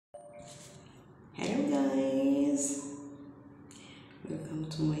guys! Welcome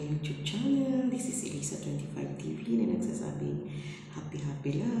to my YouTube channel. This is Elisa25 TV na nagsasabing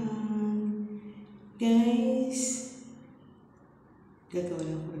happy lang. Guys, gagawa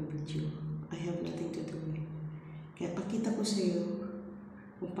lang ako ng video. I have nothing to do. Kaya pakita ko sa iyo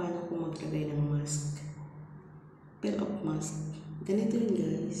kung paano ako maglagay ng mask. Peel off mask. Ganito yun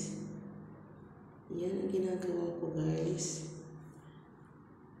guys. Yan ang ginagawa ko guys.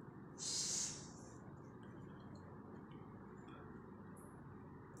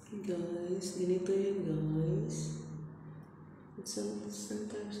 Guys, ganito yun guys.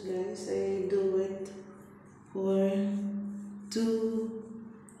 Sometimes guys, I do it for 2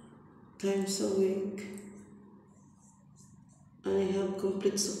 times a week. I have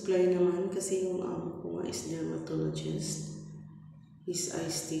complete supply naman kasi yung amo ko nga is dermatologist. He's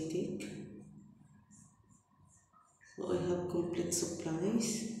aesthetic. So I have complete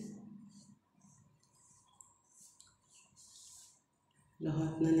supplies.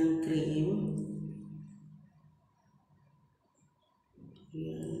 Lahat na ng cream.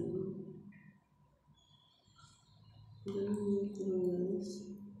 Ayan. Ganun ito guys.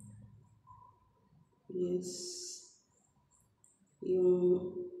 Yes.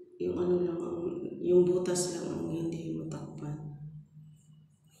 Yung ano lang, yung butas lang ang hindi matakpan.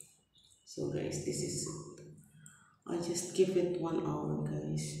 So guys, this is it. I just give it 1 hour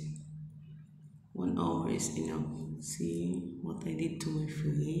guys. 1 hour is enough. See what I did to my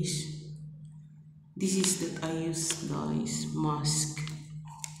face. This is that I use guys, mask.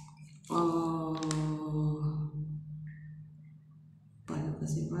 Paano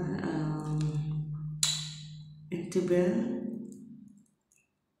kasi ba? Antibel.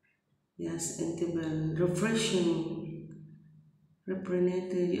 Yes, Antibel. Refreshing.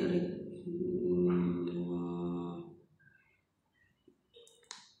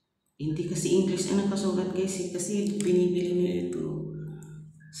 Hindi kasi English ang nakasulat guys kasi binibili nila ito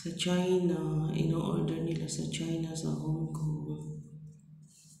sa China, ino-order nila sa China, sa Hong Kong.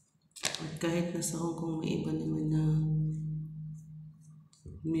 At kahit nasa Hong Kong may iba naman na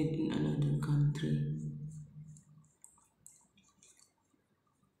made in another country.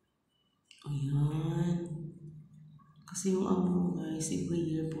 Ayan. Kasi yung amo guys,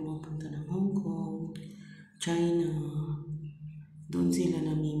 every year pumapunta ng Hong Kong, China. Doon sila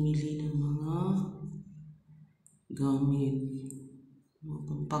namimili ng mga gamit, mga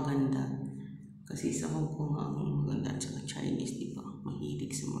pampaganda. Kasi sa Hong Kong ang maganda at saka Chinese, di ba?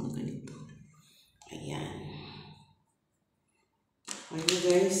 Mahilig sa mga ganito. Ayan. Ayan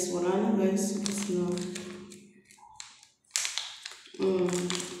guys, wala na guys. Kasi na.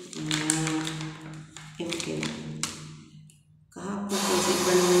 Okay. Kahapon kasi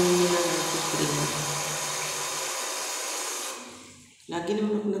iba naman yung nilagay ko cream. Lagi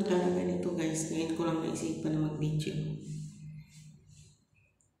naman ako naglalagay nito guys. Ngayon ko lang naisipan na mag-video.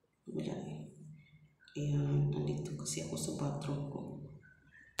 Wala eh. Ayan, nandito kasi ako sa bathroom ko.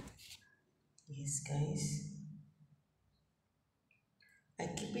 Yes guys.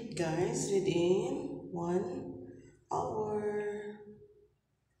 I keep it guys within 1 hour.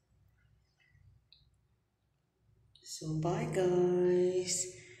 So bye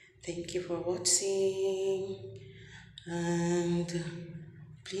guys. Thank you for watching. And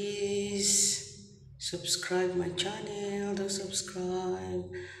please subscribe my channel. Do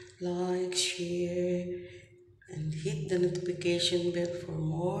subscribe, like, share, and hit the notification bell for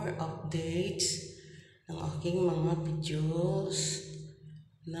more updates ng aking mga videos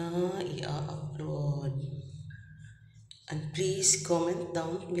na i-upload. And please comment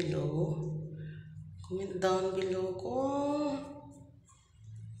down below. Comment down below kung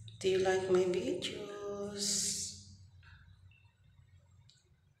do you like my videos.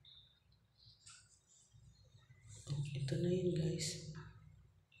 Ito na yun guys.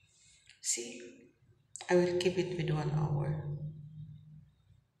 See? I will keep it with 1 hour.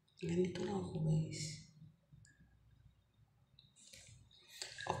 Ganito lang ako guys.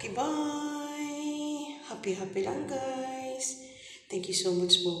 Okay, bye! Happy lang guys. Thank you so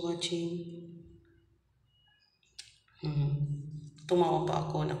much for watching. Tumawa pa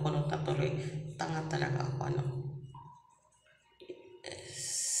ako, nakunot na tuloy. Tanga talaga ako, ano.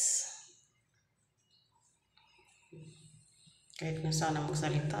 Yes. Kahit na sana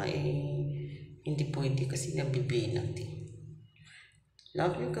magsalita, hindi pwede kasi nabibinat eh.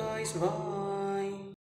 Love you guys, bye!